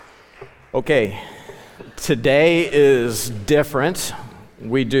Okay, today is different.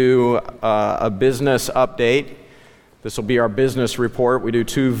 We do a business update. This will be our business report. We do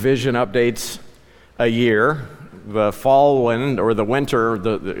 2 vision updates a year. The fall one, or the winter,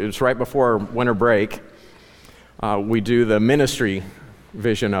 it's right before winter break. We do the ministry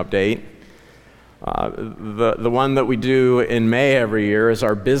vision update. The one that we do in May every year is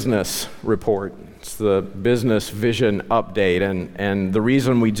our business report. It's the business vision update, and the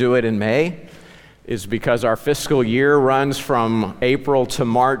reason we do it in May is because our fiscal year runs from April to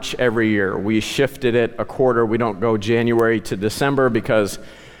March every year. We shifted it a quarter. We don't go January to December because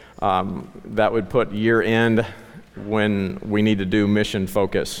that would put year end when we need to do mission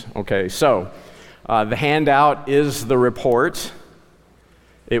focus. Okay, so the handout is the report.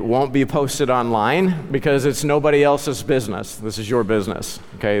 It won't be posted online because it's nobody else's business. This is your business,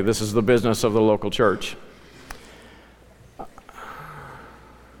 okay? This is the business of the local church.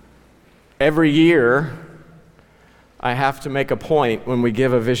 Every year, I have to make a point when we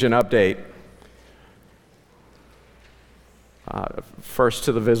give a vision update. First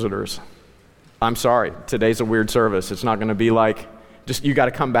to the visitors. I'm sorry, today's a weird service. It's not going to be like, just you got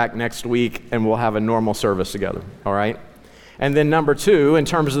to come back next week and we'll have a normal service together, all right? And then number 2, in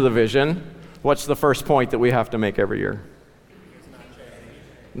terms of the vision, what's the first point that we have to make every year?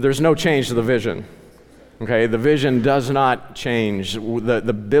 There's no change to the vision. Okay, the vision does not change.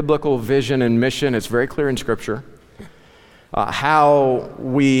 The biblical vision and mission, it's very clear in Scripture. How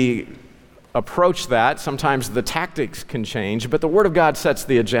we approach that, sometimes the tactics can change, but the Word of God sets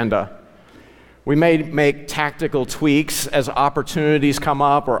the agenda. We may make tactical tweaks as opportunities come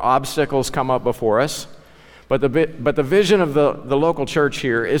up or obstacles come up before us. But the vision of the local church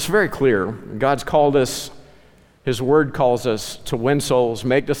here is very clear. God's called us, His Word calls us to win souls,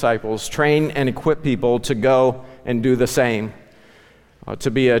 make disciples, train and equip people to go and do the same.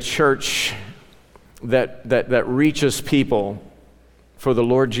 To be a church that reaches people for the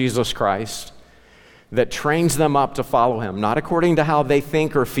Lord Jesus Christ, that trains them up to follow Him, not according to how they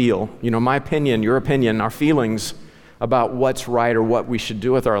think or feel. You know, my opinion, your opinion, our feelings about what's right or what we should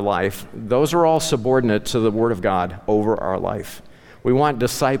do with our life, those are all subordinate to the Word of God over our life. We want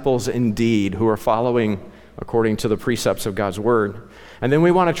disciples indeed who are following according to the precepts of God's Word. And then we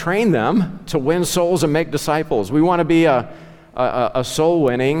want to train them to win souls and make disciples. We want to be a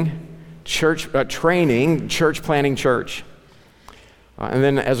soul-winning, church-planning church. And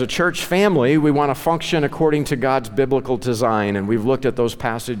then as a church family, we want to function according to God's biblical design. And we've looked at those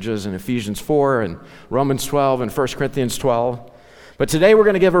passages in Ephesians 4 and Romans 12 and 1 Corinthians 12. But today we're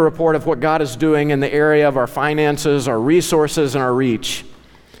going to give a report of what God is doing in the area of our finances, our resources, and our reach.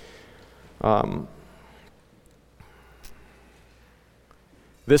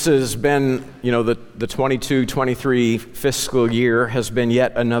 This has been, the 22-23 fiscal year has been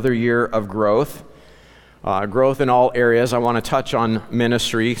yet another year of growth. Growth in all areas. I want to touch on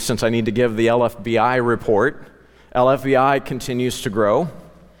ministry since I need to give the LFBI report. LFBI continues to grow.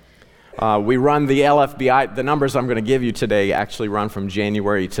 We run the LFBI, the numbers I'm going to give you today actually run from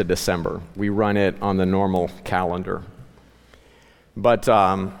January to December. We run it on the normal calendar. But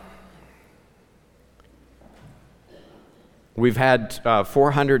we've had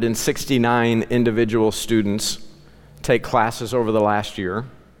 469 individual students take classes over the last year.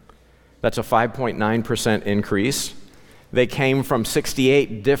 That's a 5.9% increase. They came from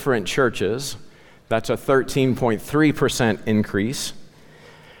 68 different churches. That's a 13.3% increase.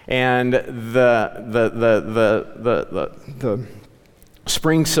 And the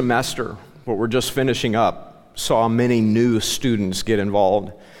spring semester, what we're just finishing up, saw many new students get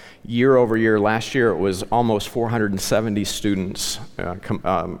involved. Year over year, last year it was almost 470 students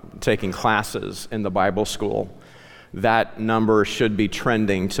taking classes in the Bible school. That number should be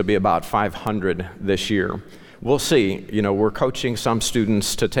trending to be about 500 this year. We'll see. We're coaching some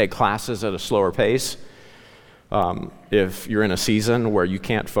students to take classes at a slower pace. If you're in a season where you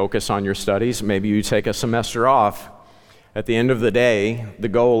can't focus on your studies, maybe you take a semester off. At the end of the day, the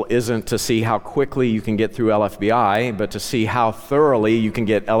goal isn't to see how quickly you can get through LFBI, but to see how thoroughly you can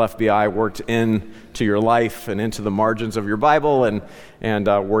get LFBI worked into your life and into the margins of your Bible and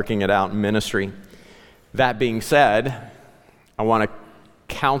working it out in ministry. That being said, I want to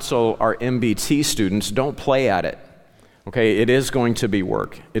counsel our MBT students, don't play at it. Okay, it is going to be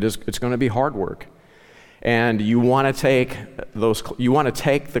work. It's going to be hard work. And you want to take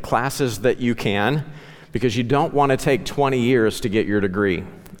the classes that you can, because you don't want to take 20 years to get your degree.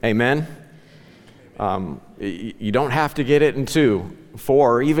 Amen? You don't have to get it in 2,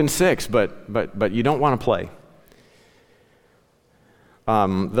 4, or even 6, but you don't want to play.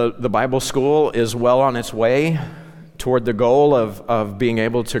 The Bible school is well on its way toward the goal of being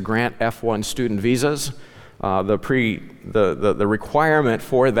able to grant F1 student visas. The requirement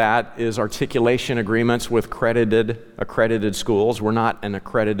for that is articulation agreements with accredited schools. We're not an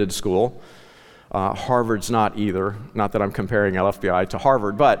accredited school. Harvard's not either. Not that I'm comparing LFBI to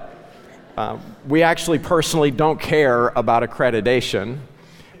Harvard, but we actually personally don't care about accreditation,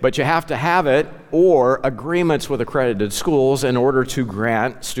 but you have to have it or agreements with accredited schools in order to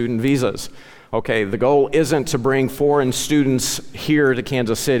grant student visas. Okay, the goal isn't to bring foreign students here to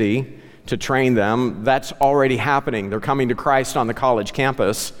Kansas City to train them. That's already happening. They're coming to Christ on the college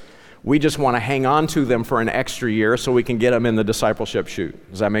campus. We just want to hang on to them for an extra year so we can get them in the discipleship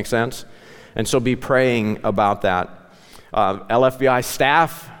chute. Does that make sense? And so be praying about that. LFBI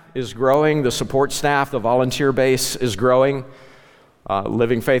staff is growing. The support staff, the volunteer base is growing.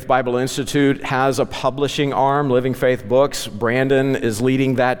 Living Faith Bible Institute has a publishing arm, Living Faith Books. Brandon is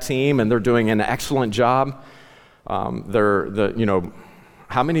leading that team, and they're doing an excellent job. How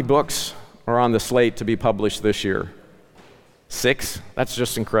many books are on the slate to be published this year? 6? That's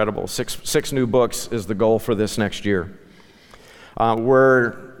just incredible. Six new books is the goal for this next year.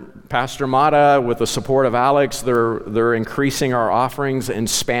 Pastor Mata, with the support of Alex, they're increasing our offerings in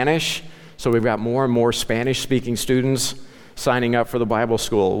Spanish. So we've got more and more Spanish-speaking students signing up for the Bible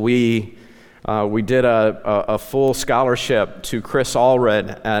school. We did a full scholarship to Chris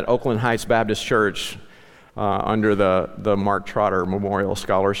Allred at Oakland Heights Baptist Church under the Mark Trotter Memorial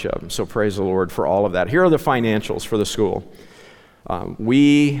Scholarship. So praise the Lord for all of that. Here are the financials for the school.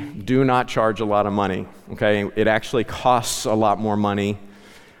 We do not charge a lot of money, okay? It actually costs a lot more money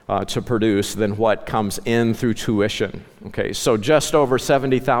to produce than what comes in through tuition, okay? So just over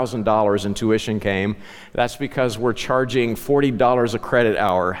 $70,000 in tuition came. That's because we're charging $40 a credit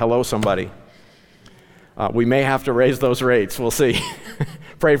hour. Hello, somebody. We may have to raise those rates. We'll see.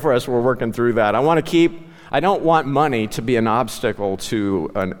 Pray for us. We're working through that. I don't want money to be an obstacle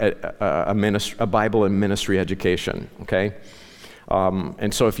to a Bible and ministry education, okay?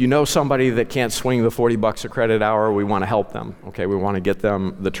 And so if you know somebody that can't swing the $40 a credit hour, we want to help them, okay? We want to get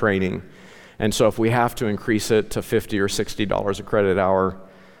them the training. And so if we have to increase it to $50 or $60 a credit hour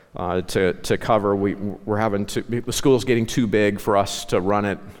to cover, the school's getting too big for us to run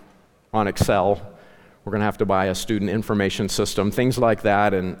it on Excel. We're going to have to buy a student information system, things like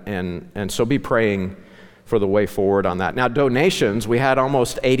that, and so be praying for the way forward on that. Now, donations, we had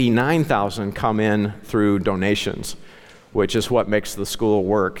almost 89,000 come in through donations, which is what makes the school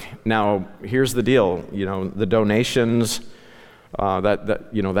work. Now, here's the deal. The donations,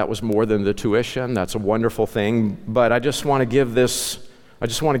 that was more than the tuition. That's a wonderful thing. But I just want to give this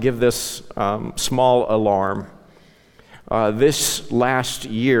small alarm. This last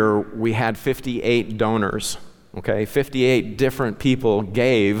year, we had 58 donors. Okay, 58 different people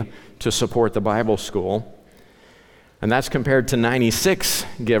gave to support the Bible school. And that's compared to 96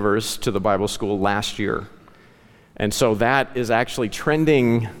 givers to the Bible school last year. And so that is actually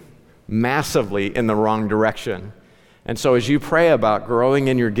trending massively in the wrong direction. And so as you pray about growing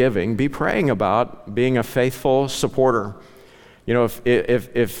in your giving, be praying about being a faithful supporter. If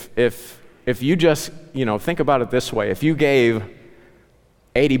you just, think about it this way. If you gave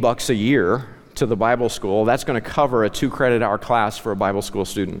 $80 a year to the Bible school, that's going to cover a 2-credit hour class for a Bible school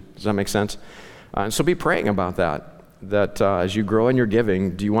student. Does that make sense? And so be praying about that as you grow in your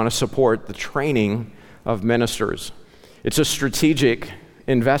giving, do you want to support the training of ministers? It's a strategic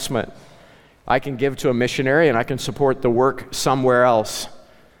investment. I can give to a missionary and I can support the work somewhere else.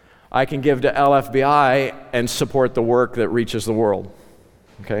 I can give to LFBI and support the work that reaches the world.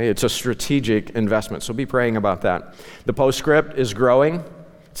 Okay, it's a strategic investment, so be praying about that. The Postscript is growing.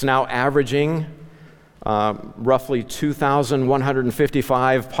 It's now averaging roughly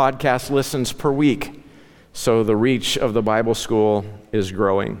 2,155 podcast listens per week. So the reach of the Bible school is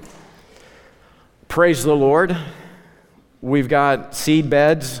growing. Praise the Lord. We've got seed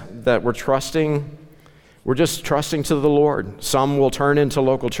beds that we're trusting. We're just trusting to the Lord. Some will turn into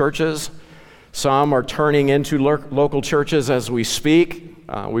local churches. Some are turning into local churches as we speak.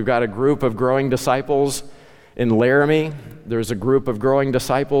 We've got a group of growing disciples in Laramie. There's a group of growing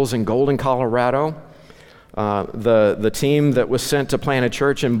disciples in Golden, Colorado. The team that was sent to plant a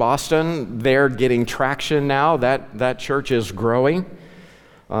church in Boston, they're getting traction now. That church is growing.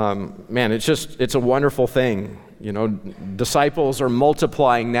 It's a wonderful thing. Disciples are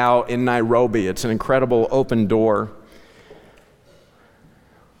multiplying now in Nairobi. It's an incredible open door.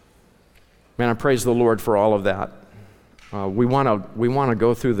 Man, I praise the Lord for all of that. We want to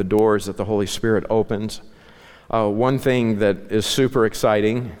go through the doors that the Holy Spirit opens. One thing that is super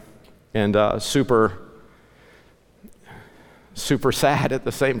exciting and super sad at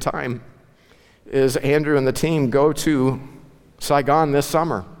the same time is Andrew and the team go to Saigon this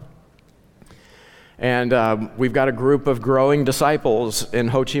summer. And we've got a group of growing disciples in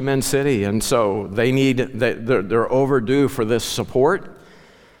Ho Chi Minh City, and so they're overdue for this support.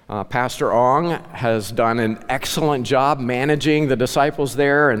 Pastor Ong has done an excellent job managing the disciples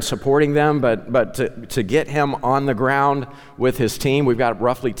there and supporting them, but to get him on the ground with his team, we've got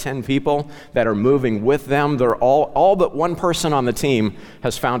roughly 10 people that are moving with them. They're all but one person on the team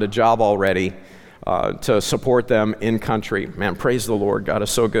has found a job already to support them in country. Man, praise the Lord. God is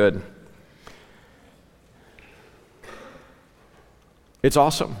so good. It's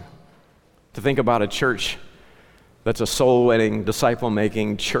awesome to think about a church that's a soul-winning,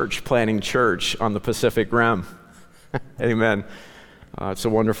 disciple-making, church-planting church on the Pacific Rim. Amen. It's a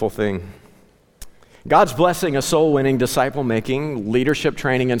wonderful thing. God's blessing a soul-winning, disciple-making, leadership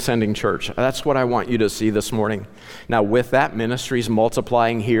training, and sending church. That's what I want you to see this morning. Now, with that, ministry's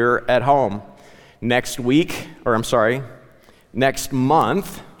multiplying here at home. Next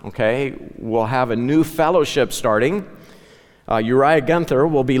month, okay, we'll have a new fellowship starting. Uriah Gunther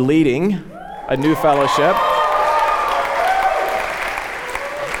will be leading a new fellowship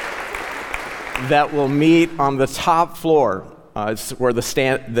that will meet on the top floor. It's where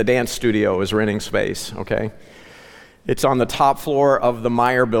the dance studio is renting space, okay? It's on the top floor of the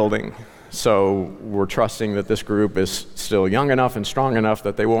Meyer building. So we're trusting that this group is still young enough and strong enough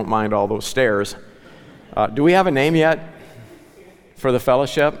that they won't mind all those stairs. Do we have a name yet for the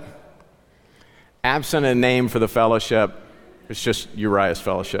fellowship? Absent a name for the fellowship, it's just Uriah's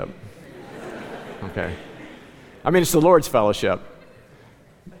fellowship. Okay. I mean, it's the Lord's fellowship,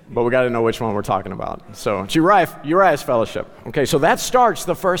 but we got to know which one we're talking about. So it's Uriah's fellowship. Okay, so that starts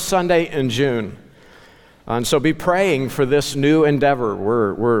the first Sunday in June. And so be praying for this new endeavor.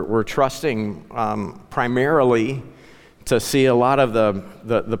 We're trusting primarily to see a lot of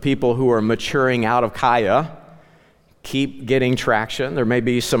the people who are maturing out of Kaya keep getting traction. There may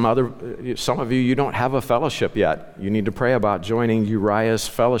be some of you don't have a fellowship yet. You need to pray about joining Uriah's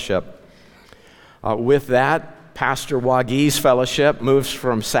fellowship. With that, Pastor Wagi's fellowship moves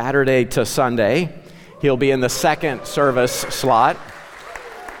from Saturday to Sunday. He'll be in the second service slot.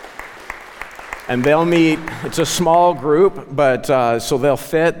 And they'll meet, it's a small group, but so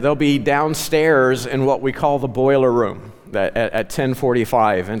they'll be downstairs in what we call the boiler room at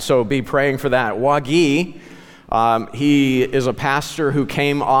 10:45. And so be praying for that. Wagi, he is a pastor who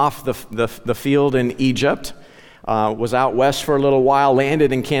came off the field in Egypt, was out west for a little while,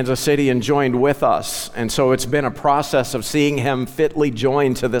 landed in Kansas City and joined with us. And so it's been a process of seeing him fitly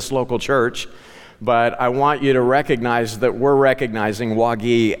joined to this local church. But I want you to recognize that we're recognizing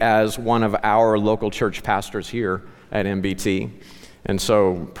Wagi as one of our local church pastors here at MBT. And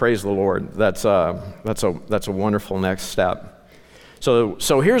so praise the Lord. That's a wonderful next step.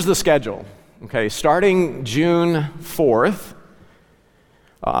 So here's the schedule. Okay, starting June 4th,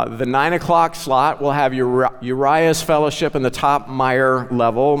 the 9 o'clock slot will have Uriah's fellowship in the top Meyer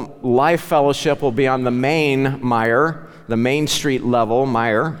level. Life fellowship will be on the main Meyer, the Main Street level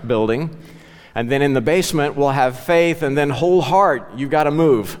Meyer building. And then in the basement, we'll have faith, and then whole heart, you've got to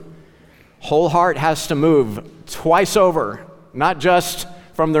move. Whole heart has to move twice over, not just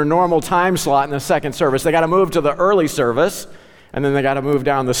from their normal time slot in the second service. They got to move to the early service, and then they got to move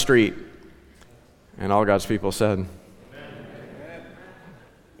down the street. And all God's people said, Amen.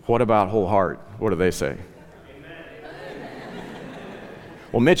 What about whole heart? What do they say? Amen.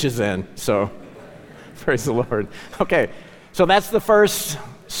 Well, Mitch is in, so praise the Lord. Okay, so that's the first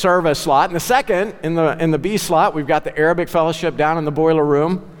service slot. In the second, in the B slot, we've got the Arabic fellowship down in the boiler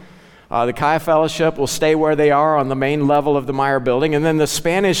room. The Kaya fellowship will stay where they are on the main level of the Meyer building. And then the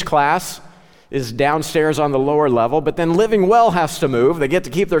Spanish class is downstairs on the lower level. But then Living Well has to move. They get to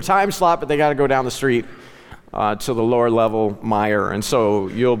keep their time slot, but they got to go down the street to the lower level Meyer. And so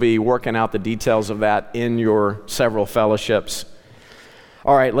you'll be working out the details of that in your several fellowships.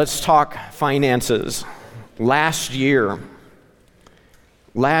 All right, let's talk finances. Last year,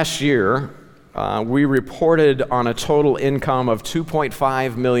 we reported on a total income of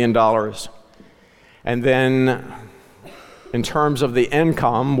 $2.5 million. And then in terms of the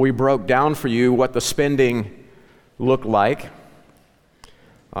income, we broke down for you what the spending looked like.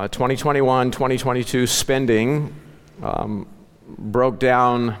 2021, 2022 spending broke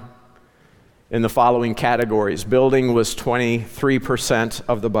down in the following categories. Building was 23%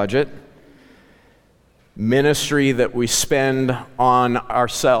 of the budget. Ministry that we spend on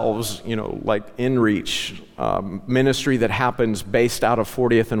ourselves, like InReach, ministry that happens based out of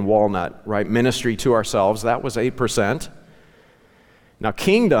 40th and Walnut, right? Ministry to ourselves, that was 8%. Now,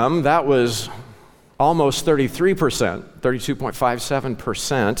 Kingdom, that was almost 33%,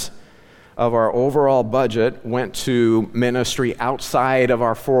 32.57% of our overall budget went to ministry outside of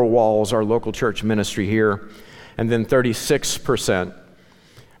our four walls, our local church ministry here, and then 36%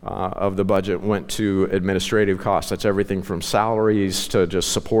 of the budget went to administrative costs. That's everything from salaries to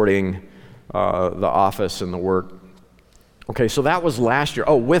just supporting the office and the work. Okay, so that was last year.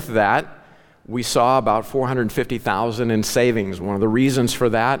 Oh, with that, we saw about $450,000 in savings. One of the reasons for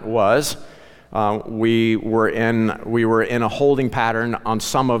that was we were in a holding pattern on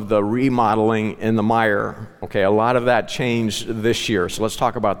some of the remodeling in the Meijer. Okay, a lot of that changed this year. So let's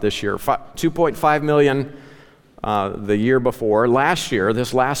talk about this year. $2.5 million the year before. Last year,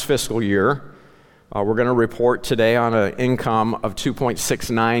 this last fiscal year, we're going to report today on an income of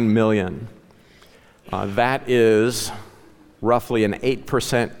 $2.69 million. That is roughly an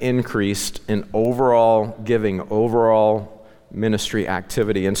 8% increase in overall giving, overall ministry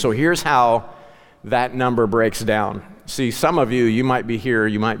activity. And so here's how that number breaks down. See, some of you might be here,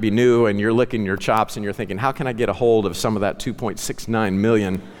 you might be new, and you're licking your chops and you're thinking, how can I get a hold of some of that $2.69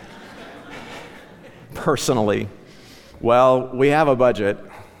 million personally? Well, we have a budget,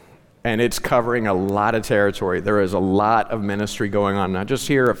 and it's covering a lot of territory. There is a lot of ministry going on, not just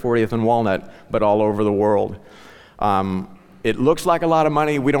here at 40th and Walnut, but all over the world. It looks like a lot of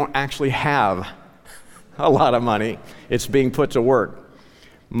money. We don't actually have a lot of money. It's being put to work.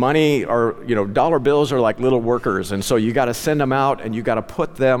 Money dollar bills are like little workers, and so you got to send them out and you got to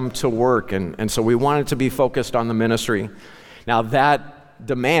put them to work. And so we wanted to be focused on the ministry. Now that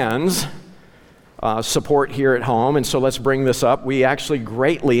demands support here at home, and so let's bring this up. We actually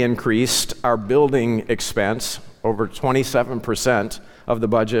greatly increased our building expense. Over 27% of the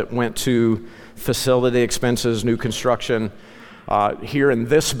budget went to facility expenses, new construction. Here in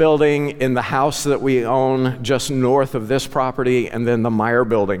this building, in the house that we own just north of this property, and then the Meijer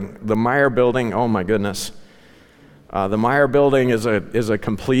building. The Meijer building, oh my goodness. The Meijer building is a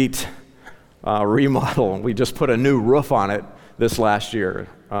complete remodel. We just put a new roof on it this last year.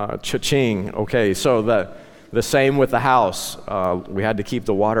 Cha-ching. Okay, so the same with the house. We had to keep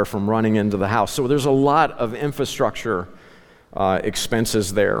the water from running into the house. So there's a lot of infrastructure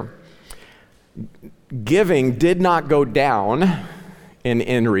expenses there. Giving did not go down in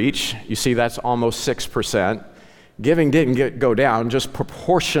InReach. You see, that's almost 6%. Giving didn't go down just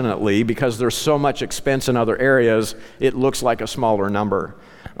proportionately because there's so much expense in other areas, it looks like a smaller number.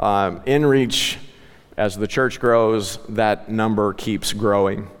 InReach, as the church grows, that number keeps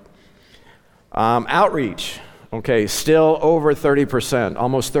growing. Outreach, okay, still over 30%,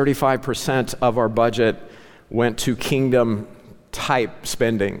 almost 35% of our budget went to kingdom type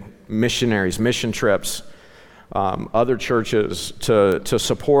spending. Missionaries, mission trips, other churches to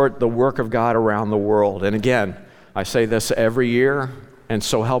support the work of God around the world. And again, I say this every year, and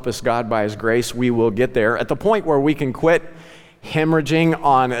so help us God by His grace, we will get there at the point where we can quit hemorrhaging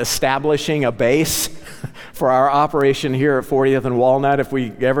on establishing a base for our operation here at 40th and Walnut. If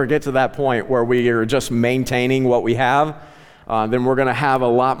we ever get to that point where we are just maintaining what we have, then we're going to have a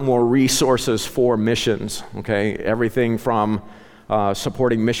lot more resources for missions, okay? Everything from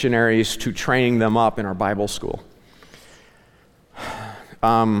supporting missionaries to training them up in our Bible school.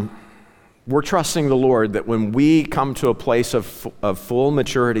 We're trusting the Lord that when we come to a place of full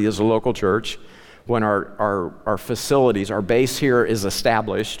maturity as a local church, when our facilities, our base here is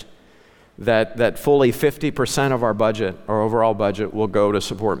established, that fully 50% of our budget, our overall budget, will go to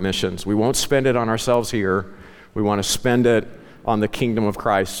support missions. We won't spend it on ourselves here. We want to spend it on the kingdom of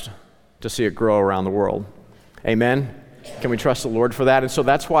Christ to see it grow around the world. Amen? Can we trust the Lord for that? And so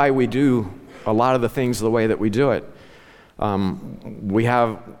that's why we do a lot of the things the way that we do it. We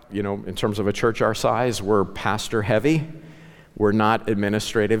have, in terms of a church our size, we're pastor heavy. We're not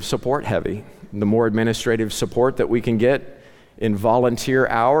administrative support heavy. The more administrative support that we can get in volunteer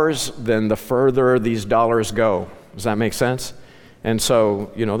hours, then the further these dollars go. Does that make sense? And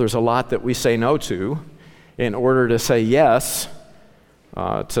so, there's a lot that we say no to in order to say yes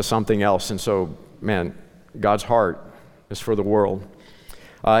to something else. And so, man, God's heart is for the world.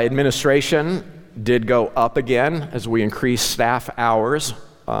 Administration did go up again as we increased staff hours,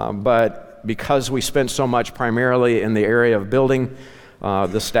 but because we spent so much primarily in the area of building,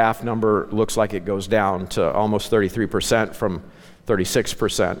 the staff number looks like it goes down to almost 33% from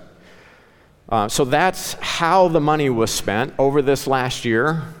 36%. So that's how the money was spent over this last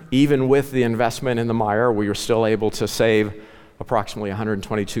year. Even with the investment in the Meijer, we were still able to save approximately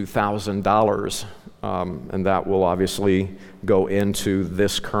 $122,000, and that will obviously go into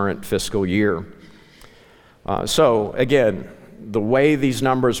this current fiscal year. So again, the way these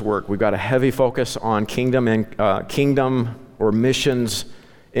numbers work, we've got a heavy focus on kingdom or missions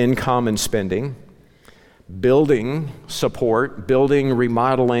income and spending. Building support, building,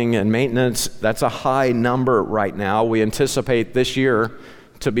 remodeling, and maintenance, that's a high number right now. We anticipate this year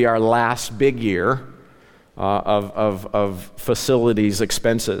to be our last big year of facilities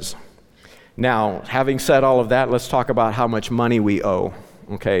expenses. Now, having said all of that, let's talk about how much money we owe.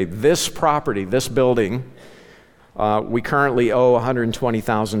 Okay, this property, this building, we currently owe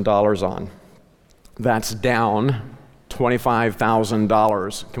 $120,000 on. That's down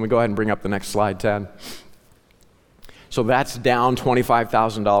 $25,000. Can we go ahead and bring up the next slide, Ted? So that's down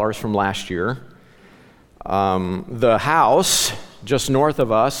 $25,000 from last year. The house just north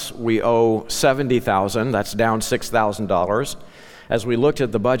of us, we owe $70,000. That's down $6,000. As we looked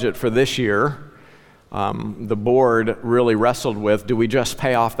at the budget for this year, the board really wrestled with, do we just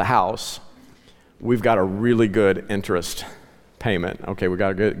pay off the house? We've got a really good interest payment. Okay, we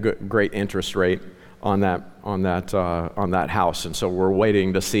got a great interest rate on that house, and so we're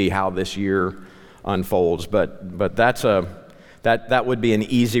waiting to see how this year unfolds. But that would be an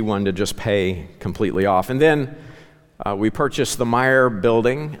easy one to just pay completely off. And then we purchased the Meyer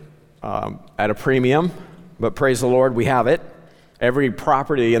building at a premium, but praise the Lord, we have it. Every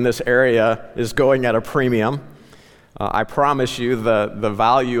property in this area is going at a premium. I promise you the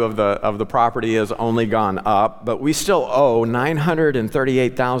value of the property has only gone up, but we still owe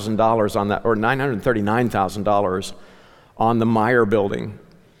 $938,000 on that, or $939,000 on the Meyer building.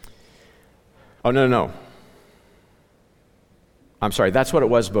 Oh, no. I'm sorry, that's what it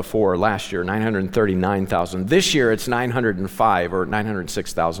was before last year, $939,000. This year it's $905,000 or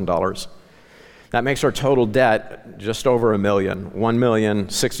 $906,000. That makes our total debt just over $1 million.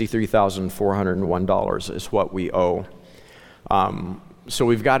 $1,063,401 is what we owe. So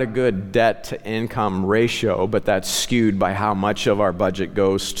we've got a good debt to income ratio, but that's skewed by how much of our budget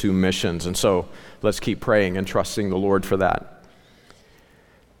goes to missions. And so let's keep praying and trusting the Lord for that.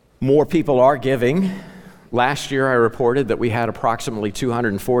 More people are giving. Last year I reported that we had approximately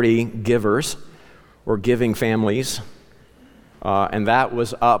 240 givers or giving families. And that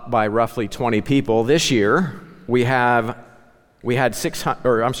was up by roughly 20 people. This year, we had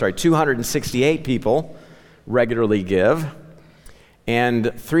 268 people regularly give,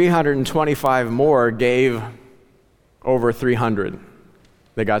 and 325 more gave over 300.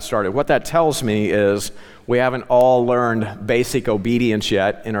 They got started. What that tells me is we haven't all learned basic obedience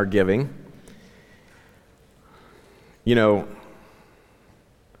yet in our giving. You know,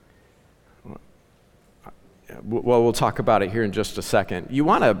 well, we'll talk about it here in just a second. You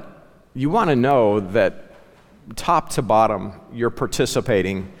want to know that top to bottom, you're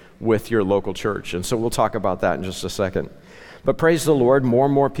participating with your local church. And so we'll talk about that in just a second. But praise the Lord, more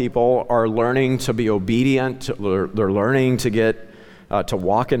and more people are learning to be obedient. They're learning to get to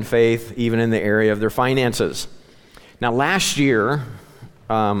walk in faith, even in the area of their finances. Now, last year,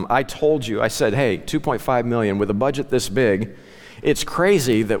 I told you, I said, hey, $2.5 million with a budget this big. It's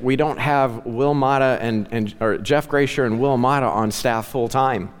crazy that we don't have Will Mata or Jeff Gracier and Will Mata on staff full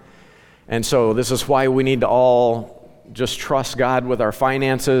time. And so this is why we need to all just trust God with our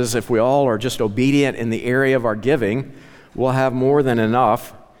finances. If we all are just obedient in the area of our giving, we'll have more than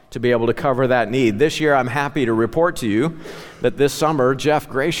enough to be able to cover that need. This year, I'm happy to report to you that this summer, Jeff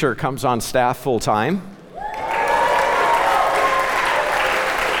Gracier comes on staff full time.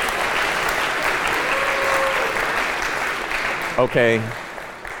 Okay,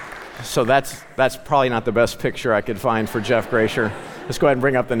 so that's probably not the best picture I could find for Jeff Gracier. Let's go ahead and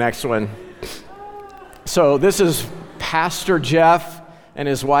bring up the next one. So this is Pastor Jeff and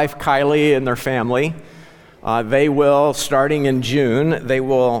his wife Kylie and their family. They will, starting in June,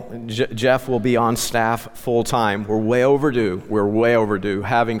 Jeff will be on staff full time. We're way overdue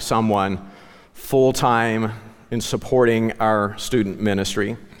having someone full time in supporting our student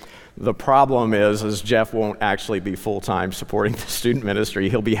ministry. The problem is Jeff won't actually be full-time supporting the student ministry.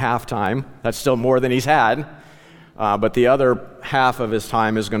 He'll be half-time. That's still more than he's had. But the other half of his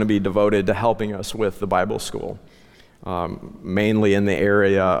time is going to be devoted to helping us with the Bible school, mainly in the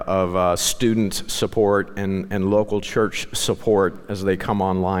area of student support and local church support as they come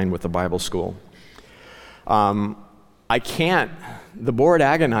online with the Bible school. The board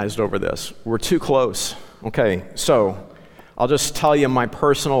agonized over this. We're too close. Okay, so I'll just tell you my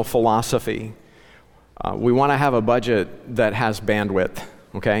personal philosophy. We want to have a budget that has bandwidth,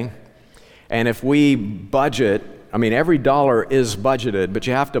 okay? And if we budget, every dollar is budgeted, but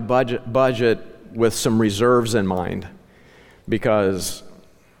you have to budget with some reserves in mind because,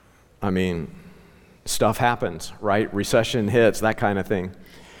 stuff happens, right? Recession hits, that kind of thing.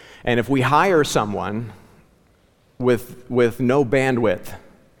 And if we hire someone with no bandwidth,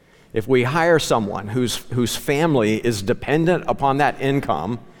 if we hire someone whose family is dependent upon that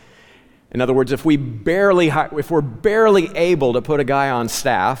income, In other words, if we're barely able to put a guy on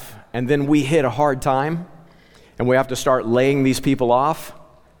staff and then we hit a hard time and we have to start laying these people off,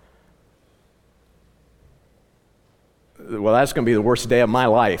 well, that's going to be the worst day of my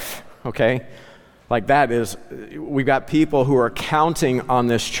life, okay? Like we've got people who are counting on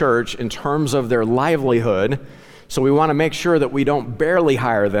this church in terms of their livelihood, so we want to make sure that we don't barely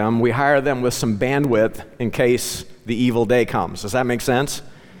hire them. We hire them with some bandwidth in case the evil day comes. Does that make sense?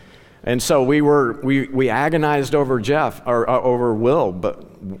 And so we agonized over Jeff, or over Will, but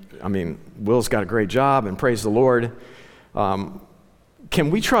I mean, Will's got a great job, and praise the Lord. Can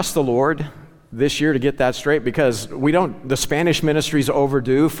we trust the Lord this year to get that straight? Because the Spanish ministry's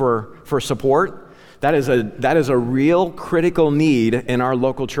overdue for support. That is a real critical need in our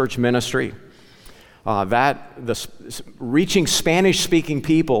local church ministry. Reaching Spanish-speaking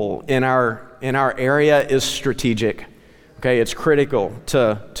people in our area is strategic. Okay, it's critical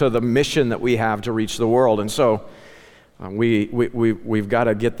to the mission that we have to reach the world, and so we've got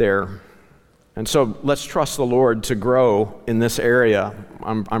to get there. And so let's trust the Lord to grow in this area.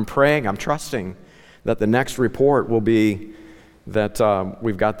 I'm praying, I'm trusting that the next report will be that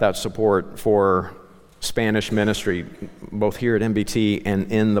we've got that support for Spanish ministry, both here at MBT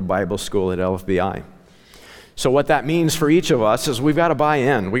and in the Bible school at LFBI. So what that means for each of us is we've got to buy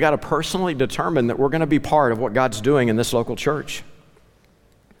in. We got to personally determine that we're going to be part of what God's doing in this local church.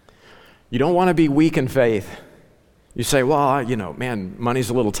 You don't want to be weak in faith. You say, well, man,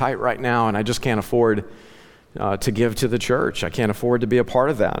 money's a little tight right now, and I just can't afford to give to the church. I can't afford to be a part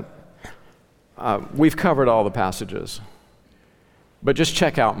of that. We've covered all the passages. But just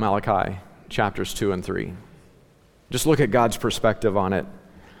check out Malachi chapters 2 and 3. Just look at God's perspective on it.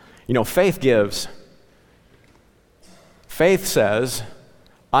 Faith gives. Faith says,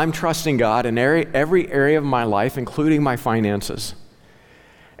 I'm trusting God in every area of my life, including my finances.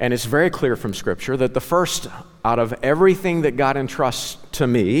 And it's very clear from Scripture that the first out of everything that God entrusts to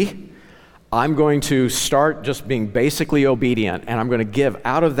me, I'm going to start just being basically obedient, and I'm going to give.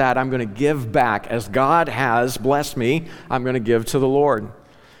 Out of that, I'm going to give back. As God has blessed me, I'm going to give to the Lord.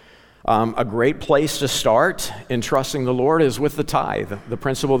 A great place to start in trusting the Lord is with the tithe. The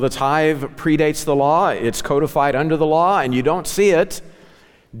principle of the tithe predates the law. It's codified under the law, and you don't see it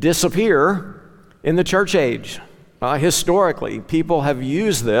disappear in the church age. Historically, people have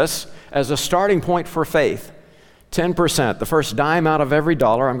used this as a starting point for faith. 10%, the first dime out of every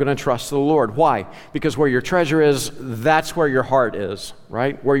dollar, I'm going to trust the Lord. Why? Because where your treasure is, that's where your heart is,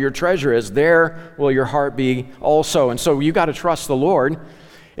 right? Where your treasure is, there will your heart be also. And so you got to trust the Lord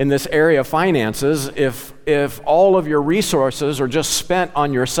in this area of finances. If all of your resources are just spent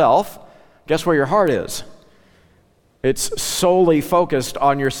on yourself, guess where your heart is? It's solely focused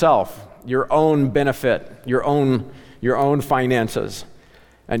on yourself, your own benefit, your own finances.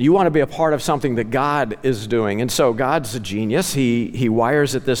 And you want to be a part of something that God is doing. And so God's a genius. He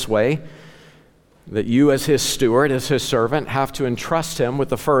wires it this way, that you as his steward, as his servant, have to entrust him with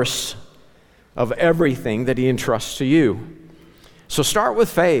the first of everything that he entrusts to you. So start with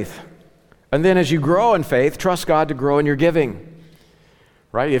faith. And then as you grow in faith, trust God to grow in your giving.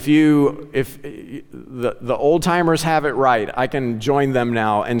 Right? If the old timers have it right, I can join them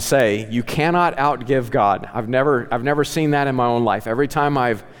now and say, you cannot outgive God. I've never seen that in my own life. Every time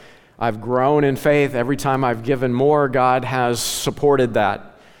I've grown in faith, every time I've given more, God has supported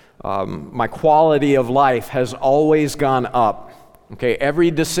that. My quality of life has always gone up. Okay,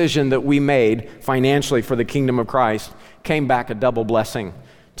 every decision that we made financially for the kingdom of Christ came back a double blessing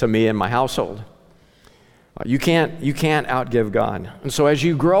to me and my household. You can't outgive God. And so as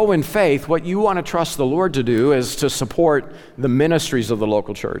you grow in faith, what you want to trust the Lord to do is to support the ministries of the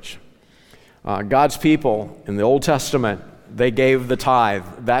local church. God's people in the Old Testament, they gave the tithe.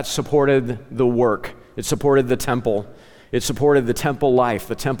 That supported the work. It supported the temple. It supported the temple life,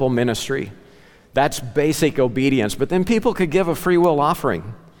 the temple ministry. That's basic obedience. But then people could give a free will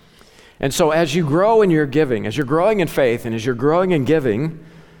offering. And so as you grow in your giving, as you're growing in faith and as you're growing in giving,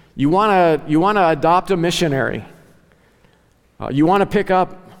 you want to adopt a missionary. You want to pick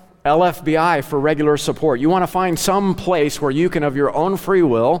up LFBI for regular support. You want to find some place where you can, of your own free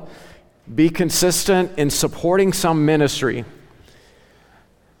will, be consistent in supporting some ministry.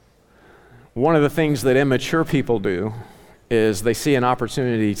 One of the things that immature people do is they see an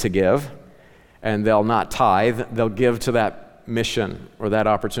opportunity to give, and they'll not tithe. They'll give to that mission or that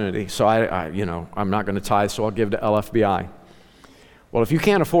opportunity. So I'm not going to tithe, so I'll give to LFBI. Well, if you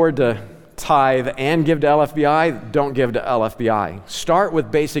can't afford to tithe and give to LFBI, don't give to LFBI. Start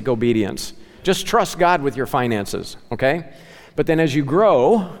with basic obedience. Just trust God with your finances, okay? But then as you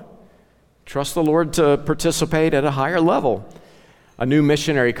grow, trust the Lord to participate at a higher level. a new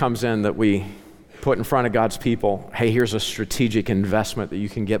missionary comes in that we put in front of God's people, hey, here's a strategic investment that you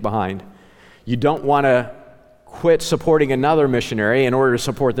can get behind. You don't want to quit supporting another missionary in order to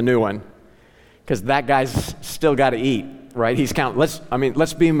support the new one, because that guy's still got to eat, right?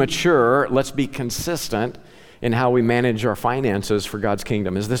 Let's be mature, let's be consistent in how we manage our finances for God's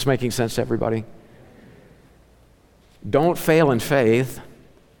kingdom. Is this making sense to everybody? Don't fail in faith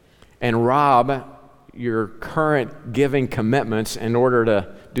and rob your current giving commitments in order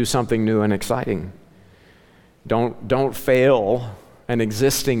to do something new and exciting. Don't fail an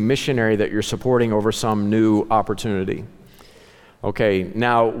existing missionary that you're supporting over some new opportunity. Okay,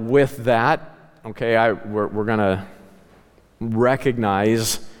 now with that, we're going to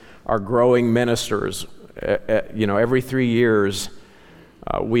recognize our growing ministers. Every 3 years,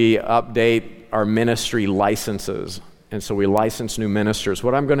 we update our ministry licenses. And so we license new ministers.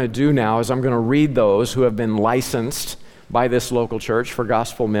 What I'm going to do now is I'm going to read those who have been licensed by this local church for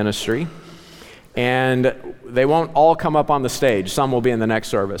gospel ministry. And they won't all come up on the stage. Some will be in the next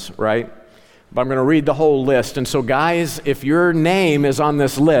service, right? But I'm going to read the whole list. And so guys, if your name is on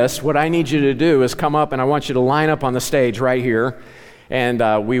this list, what I need you to do is come up and I want you to line up on the stage right here.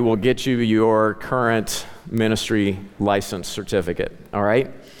 And we will get you your current ministry license certificate, all right?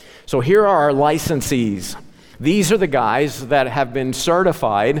 So here are our licensees. These are the guys that have been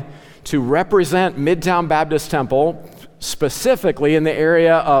certified to represent Midtown Baptist Temple, specifically in the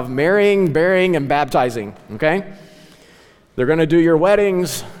area of marrying, burying, and baptizing, okay? They're going to do your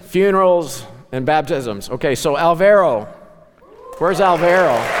weddings, funerals, and baptisms. Okay, so Alvaro. Where's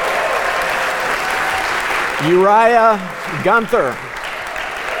Alvaro? Uriah Gunther.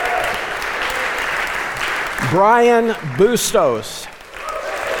 Brian Bustos.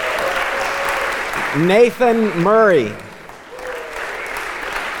 Nathan Murray.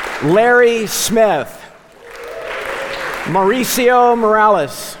 Larry Smith. Mauricio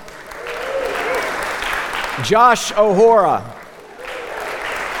Morales. Josh O'Hora.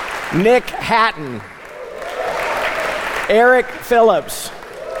 Nick Hatton. Eric Phillips.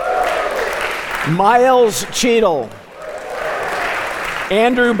 Miles Cheadle.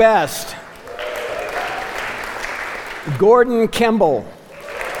 Andrew Best. Gordon Kimball.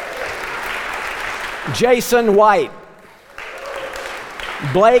 Jason White.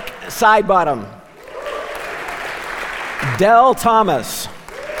 Blake Sidebottom. Del Thomas.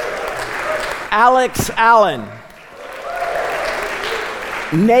 Alex Allen.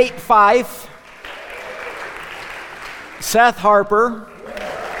 Nate Fife. Seth Harper.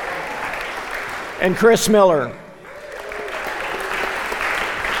 And Chris Miller.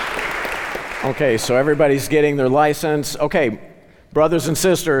 Okay, so everybody's getting their license. Okay, brothers and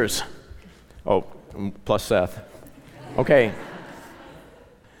sisters. Oh, plus Seth. Okay.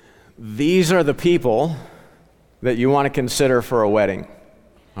 These are the people that you want to consider for a wedding.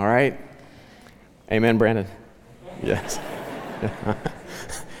 All right? Amen, Brandon? Yes.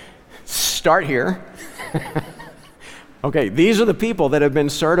 Start here. Okay, these are the people that have been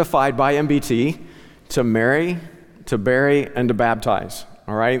certified by MBT to marry, to bury, and to baptize.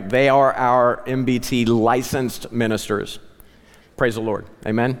 All right? They are our MBT licensed ministers. Praise the Lord.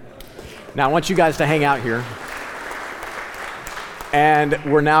 Amen? Now, I want you guys to hang out here. And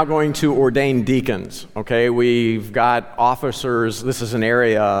we're now going to ordain deacons, okay? We've got officers. This is an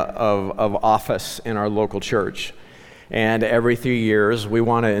area of office in our local church. And every 3 years, we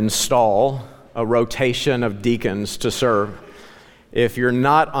want to install a rotation of deacons to serve. If you're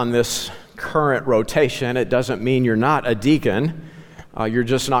not on this current rotation, it doesn't mean you're not a deacon. You're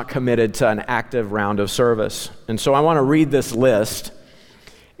just not committed to an active round of service. And so I want to read this list,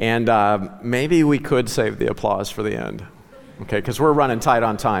 and maybe we could save the applause for the end. Okay, because we're running tight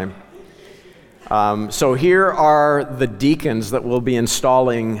on time. So here are the deacons that we'll be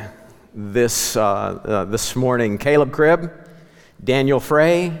installing this morning. Caleb Cribb, Daniel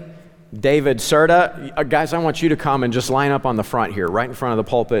Frey, David Serta. Guys, I want you to come and just line up on the front here, right in front of the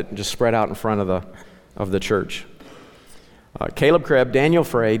pulpit, and just spread out in front of the church. Caleb Cribb, Daniel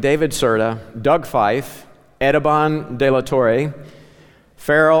Frey, David Serta, Doug Fife, Esteban De La Torre,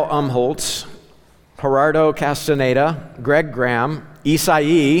 Farrell Umholtz, Gerardo Castaneda, Greg Graham,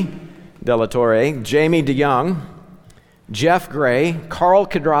 Isai De La Torre, Jamie DeYoung, Jeff Gray, Carl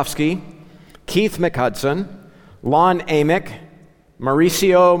Kudrowski, Keith McHudson, Lon Amick,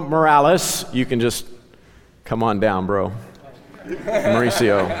 Mauricio Morales. You can just come on down, bro.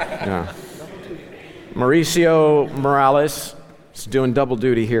 Mauricio, yeah. Mauricio Morales is doing double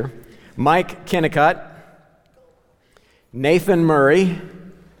duty here. Mike Kennicott, Nathan Murray,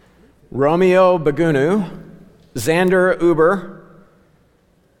 Romeo Bagunu, Xander Uber,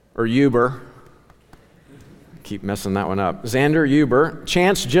 or Uber. keep messing that one up. Xander Huber,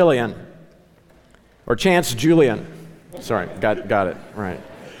 Chance Jillian, or Chance Julian. Sorry, got it right.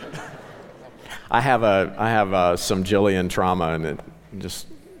 I have some Jillian trauma, and it just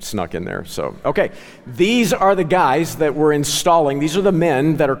snuck in there. So, okay, these are the guys that we're installing. These are the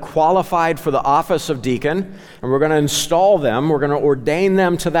men that are qualified for the office of deacon, and we're going to install them. We're going to ordain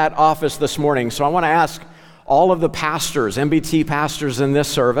them to that office this morning. So I want to ask all of the pastors, MBT pastors in this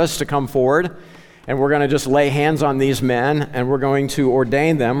service, to come forward, and we're going to just lay hands on these men, and we're going to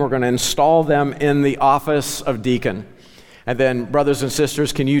ordain them. We're going to install them in the office of deacon. And then, brothers and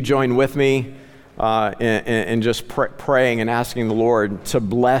sisters, can you join with me in just praying and asking the Lord to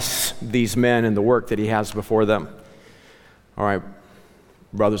bless these men and the work that He has before them? All right,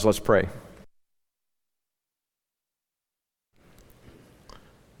 brothers, let's pray.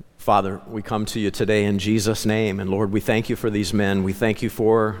 Father, we come to you today in Jesus' name, and Lord, we thank you for these men. We thank you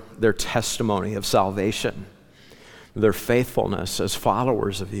for their testimony of salvation, their faithfulness as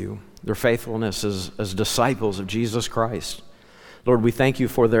followers of you, their faithfulness as disciples of Jesus Christ. Lord, we thank you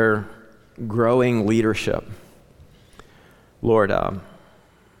for their growing leadership. Lord,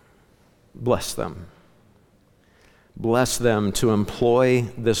 bless them. Bless them to employ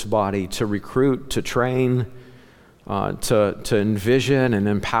this body, to recruit, to train, to envision and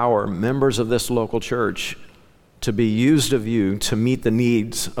empower members of this local church to be used of you to meet the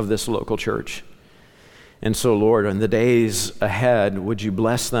needs of this local church. And so, Lord, in the days ahead, would you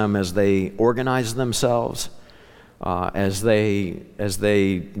bless them as they organize themselves, as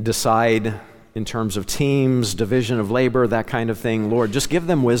they decide in terms of teams, division of labor, that kind of thing. Lord, just give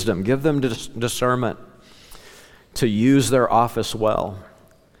them wisdom, give them discernment to use their office well.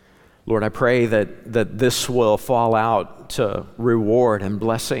 Lord, I pray that this will fall out to reward and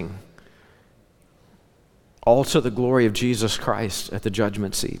blessing, all to the glory of Jesus Christ at the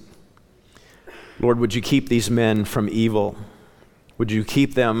judgment seat. Lord, would you keep these men from evil? Would you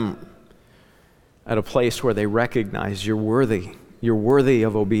keep them at a place where they recognize you're worthy. You're worthy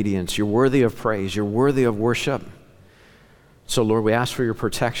of obedience. You're worthy of praise. You're worthy of worship. So, Lord, we ask for your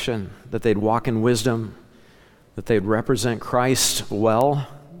protection, that they'd walk in wisdom, that they'd represent Christ well,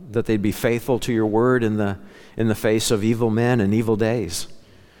 that they'd be faithful to your word in the face of evil men and evil days,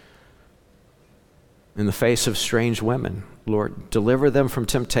 in the face of strange women. Lord, deliver them from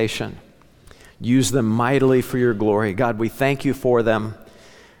temptation. Use them mightily for your glory. God, we thank you for them.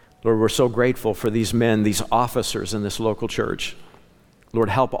 Lord, we're so grateful for these men, these officers in this local church. Lord,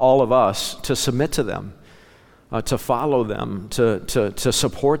 help all of us to submit to them, to follow them, to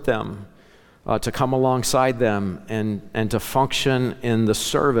support them, to come alongside them and to function in the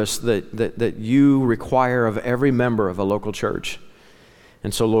service that you require of every member of a local church.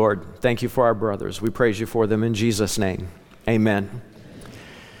 And so, Lord, thank you for our brothers. We praise you for them in Jesus' name. Amen.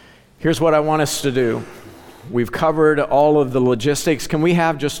 Here's what I want us to do. We've covered all of the logistics. Can we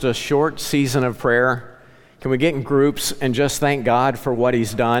have just a short season of prayer? Can we get in groups and just thank God for what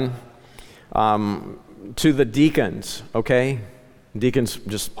he's done? To the deacons, okay? Deacons,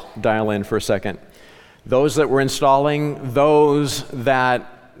 just dial in for a second. Those that we're installing, those that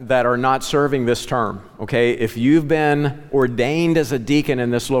are not serving this term, okay? If you've been ordained as a deacon in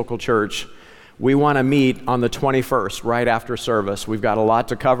this local church, we want to meet on the 21st, right after service. We've got a lot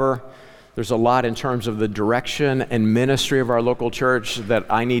to cover. There's a lot in terms of the direction and ministry of our local church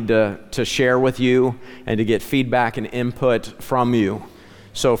that I need to share with you and to get feedback and input from you.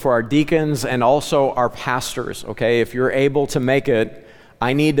 So for our deacons and also our pastors, okay, if you're able to make it,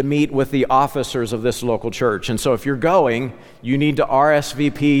 I need to meet with the officers of this local church. And so if you're going, you need to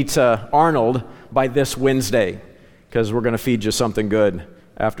RSVP to Arnold by this Wednesday, because we're going to feed you something good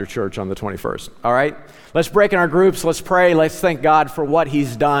after church on the 21st. All right? Let's break in our groups. Let's pray. Let's thank God for what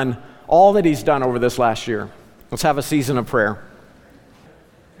he's done, all that he's done over this last year. Let's have a season of prayer.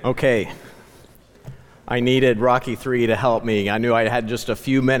 Okay. I needed Rocky 3 to help me. I knew I had just a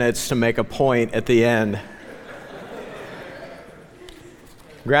few minutes to make a point at the end.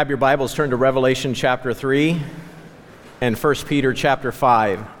 Grab your Bibles, turn to Revelation chapter 3 and 1 Peter chapter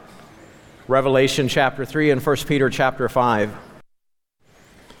 5. Revelation chapter 3 and 1 Peter chapter 5.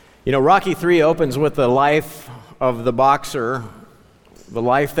 You know, Rocky 3 opens with the life of the boxer, the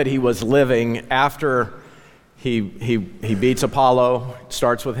life that he was living after he beats Apollo. It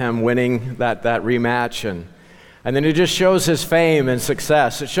starts with him winning that rematch, and then it just shows his fame and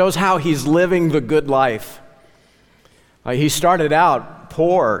success. It shows how he's living the good life. He started out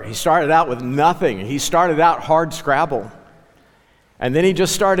poor. He started out with nothing. He started out hard scrabble. And then he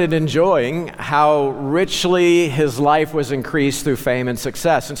just started enjoying how richly his life was increased through fame and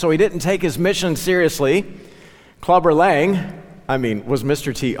success. And so he didn't take his mission seriously. Clubber Lang, was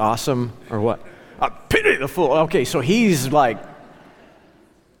Mr. T awesome or what? I pity the fool. Okay, so he's like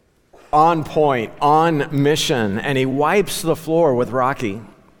on point, on mission, and he wipes the floor with Rocky.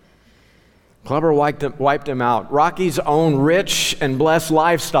 Clubber wiped him out. Rocky's own rich and blessed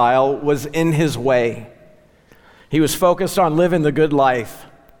lifestyle was in his way. He was focused on living the good life,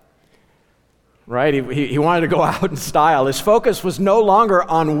 right? He wanted to go out in style. His focus was no longer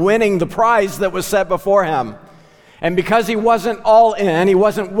on winning the prize that was set before him. And because he wasn't all in, he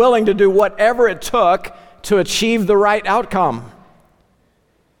wasn't willing to do whatever it took to achieve the right outcome.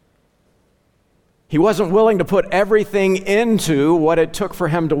 He wasn't willing to put everything into what it took for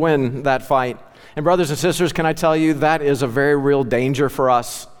him to win that fight. And brothers and sisters, can I tell you, that is a very real danger for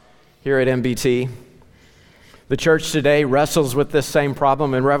us here at MBT. The church today wrestles with this same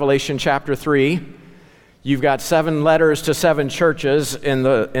problem. In Revelation chapter 3, you've got 7 letters to 7 churches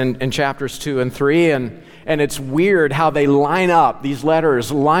in chapters 2 and 3, and it's weird how they line up, these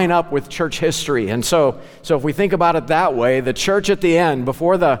letters line up with church history. And so if we think about it that way, the church at the end,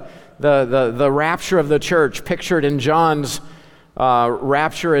 before the rapture of the church pictured in John's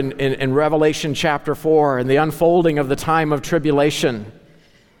rapture in Revelation chapter 4 and the unfolding of the time of tribulation,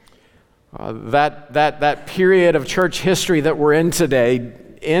 that period of church history that we're in today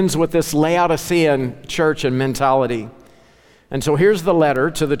ends with this Laodicean church and mentality. And so here's the letter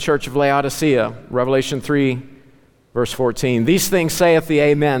to the church of Laodicea, Revelation 3, verse 14. These things saith the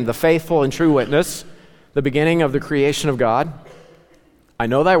Amen, the faithful and true witness, the beginning of the creation of God. I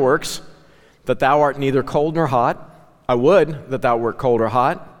know thy works, that thou art neither cold nor hot. I would that thou wert cold or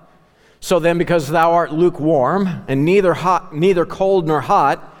hot. So then, because thou art lukewarm, and neither cold nor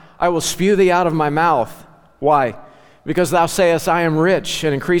hot, I will spew thee out of my mouth. Why? Because thou sayest, I am rich,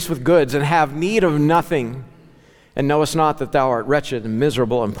 and increase with goods, and have need of nothing, and knowest not that thou art wretched, and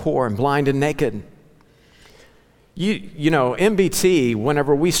miserable, and poor, and blind, and naked. You know, MBT,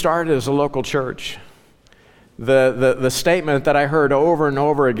 whenever we started as a local church, the statement that I heard over and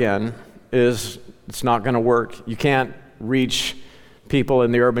over again is, it's not going to work. You can't reach people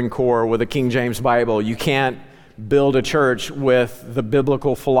in the urban core with a King James Bible. You can't build a church with the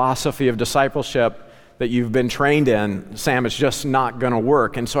biblical philosophy of discipleship that you've been trained in. Sam, it's just not going to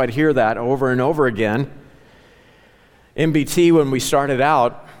work. And so I'd hear that over and over again. MBT, when we started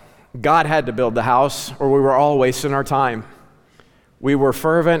out, God had to build the house or we were all wasting our time. We were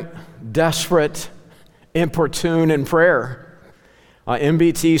fervent, desperate, importune in prayer.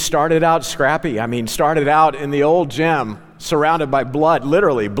 MBT started out scrappy. Started out in the old gym, surrounded by blood,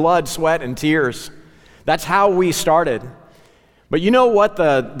 literally blood, sweat, and tears. That's how we started. But you know what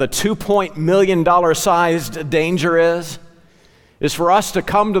the $2 million sized danger is? Is for us to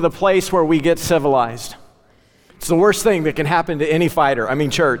come to the place where we get civilized. It's the worst thing that can happen to any fighter,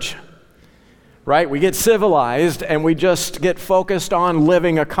 church. Right? We get civilized and we just get focused on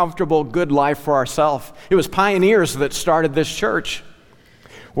living a comfortable, good life for ourselves. It was pioneers that started this church.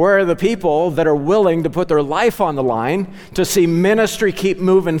 Where are the people that are willing to put their life on the line to see ministry keep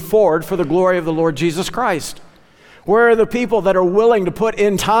moving forward for the glory of the Lord Jesus Christ? Where are the people that are willing to put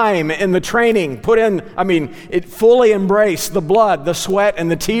in time in the training, fully embrace the blood, the sweat,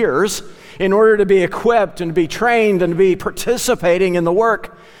 and the tears in order to be equipped and to be trained and to be participating in the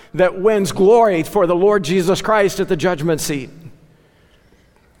work that wins glory for the Lord Jesus Christ at the judgment seat?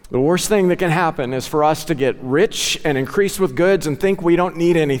 The worst thing that can happen is for us to get rich and increase with goods and think we don't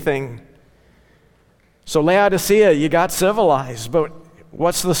need anything. So Laodicea, you got civilized, but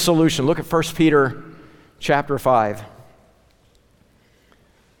what's the solution? Look at 1 Peter chapter 5.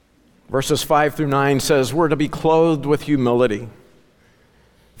 Verses 5 through 9 says, we're to be clothed with humility.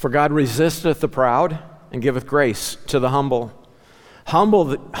 For God resisteth the proud and giveth grace to the humble.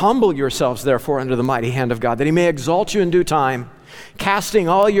 Humble yourselves, therefore, under the mighty hand of God, that he may exalt you in due time, casting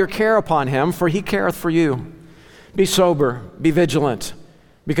all your care upon him, for he careth for you. Be sober, be vigilant,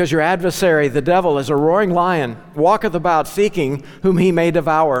 because your adversary, the devil, is a roaring lion, walketh about seeking whom he may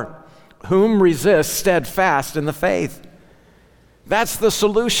devour. Whom resist steadfast in the faith. That's the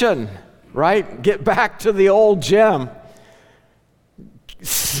solution, right? Get back to the old gym.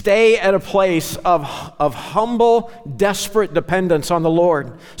 Stay at a place of humble, desperate dependence on the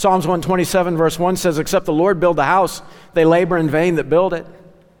Lord. Psalms 127 verse 1 says, except the Lord build the house, they labor in vain that build it.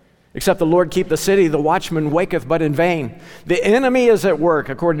 Except the Lord keep the city, the watchman waketh but in vain. The enemy is at work,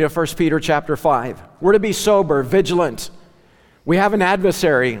 according to 1 Peter chapter 5. We're to be sober, vigilant. We have an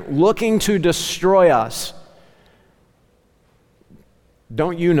adversary looking to destroy us.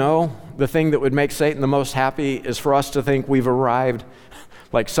 Don't you know the thing that would make Satan the most happy is for us to think we've arrived?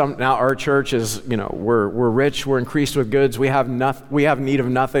 Now our church is, we're rich, we're increased with goods, we have need of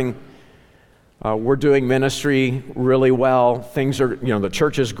nothing. We're doing ministry really well. Things are, the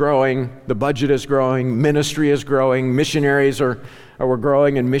church is growing, the budget is growing, ministry is growing, we're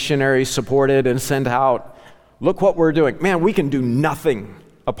growing and missionaries supported and sent out. Look what we're doing. Man, we can do nothing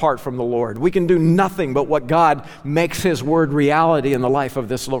apart from the Lord. We can do nothing but what God makes His word reality in the life of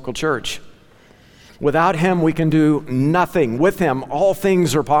this local church. Without Him, we can do nothing. With Him, all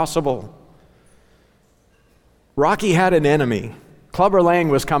things are possible. Rocky had an enemy. Clubber Lang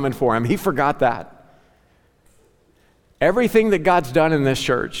was coming for him. He forgot that. Everything that God's done in this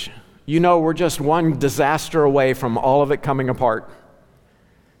church, we're just one disaster away from all of it coming apart.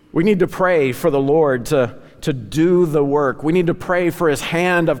 We need to pray for the Lord to do the work. We need to pray for His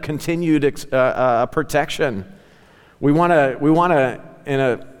hand of continued protection. We want to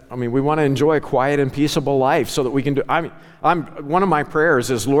enjoy a quiet and peaceable life so that we can do. One of my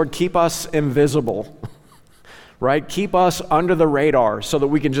prayers is, Lord, keep us invisible. Right? Keep us under the radar so that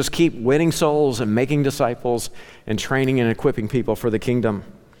we can just keep winning souls and making disciples and training and equipping people for the kingdom.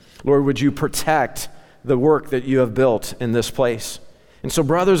 Lord, would you protect the work that you have built in this place? And so,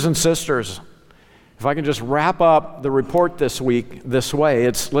 brothers and sisters, if I can just wrap up the report this week this way,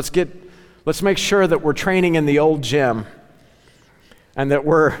 let's make sure that we're training in the old gym and that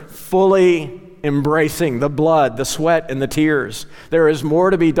we're fully embracing the blood, the sweat, and the tears. There is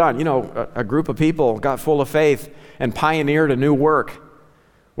more to be done. A group of people got full of faith and pioneered a new work.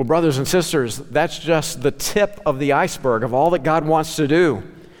 Well, brothers and sisters, that's just the tip of the iceberg of all that God wants to do.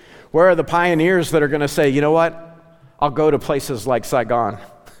 Where are the pioneers that are going to say, you know what? I'll go to places like Saigon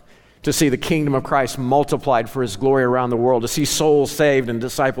to see the kingdom of Christ multiplied for His glory around the world, to see souls saved and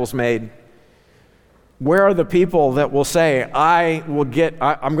disciples made. Where are the people that will say, I'm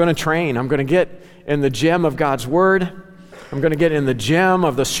going to train, I'm going to get in the gym of God's Word, I'm going to get in the gym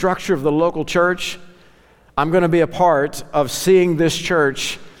of the structure of the local church, I'm going to be a part of seeing this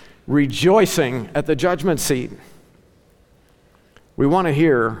church rejoicing at the judgment seat. We want to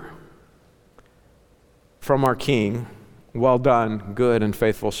hear from our King, well done, good and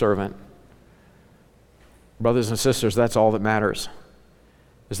faithful servant. Brothers and sisters, that's all that matters.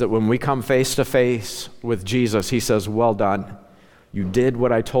 Is that when we come face to face with Jesus, He says, well done. You did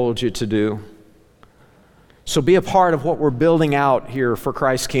what I told you to do. So be a part of what we're building out here for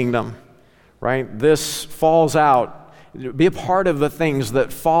Christ's kingdom, right? This falls out. Be a part of the things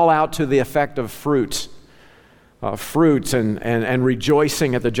that fall out to the effect of fruit and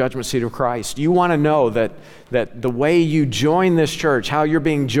rejoicing at the judgment seat of Christ. You want to know that the way you join this church, how you're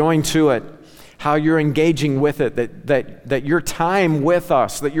being joined to it, how you're engaging with it, that your time with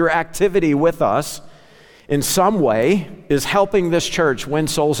us, that your activity with us in some way is helping this church win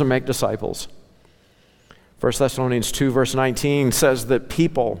souls and make disciples. 1 Thessalonians 2 verse 19 says that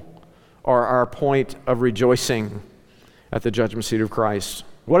people are our point of rejoicing at the judgment seat of Christ.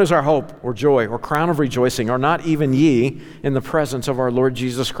 What is our hope or joy or crown of rejoicing? Are not even ye in the presence of our Lord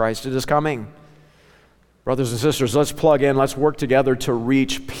Jesus Christ? It is coming. Brothers and sisters, let's plug in. Let's work together to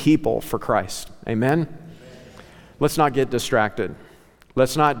reach people for Christ. Amen? Let's not get distracted.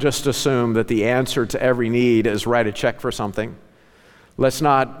 Let's not just assume that the answer to every need is write a check for something. Let's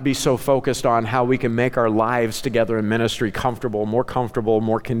not be so focused on how we can make our lives together in ministry comfortable, more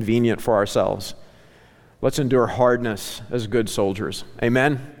convenient for ourselves. Let's endure hardness as good soldiers.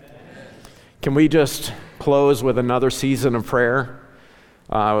 Amen? Can we just close with another season of prayer?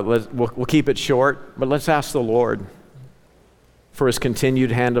 We'll keep it short, but let's ask the Lord for His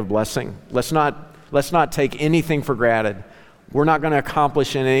continued hand of blessing. Let's not take anything for granted. We're not going to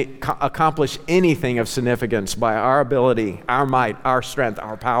accomplish anything of significance by our ability, our might, our strength,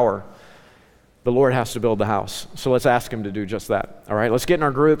 our power. The Lord has to build the house. So let's ask Him to do just that. All right, let's get in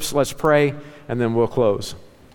our groups, let's pray, and then we'll close.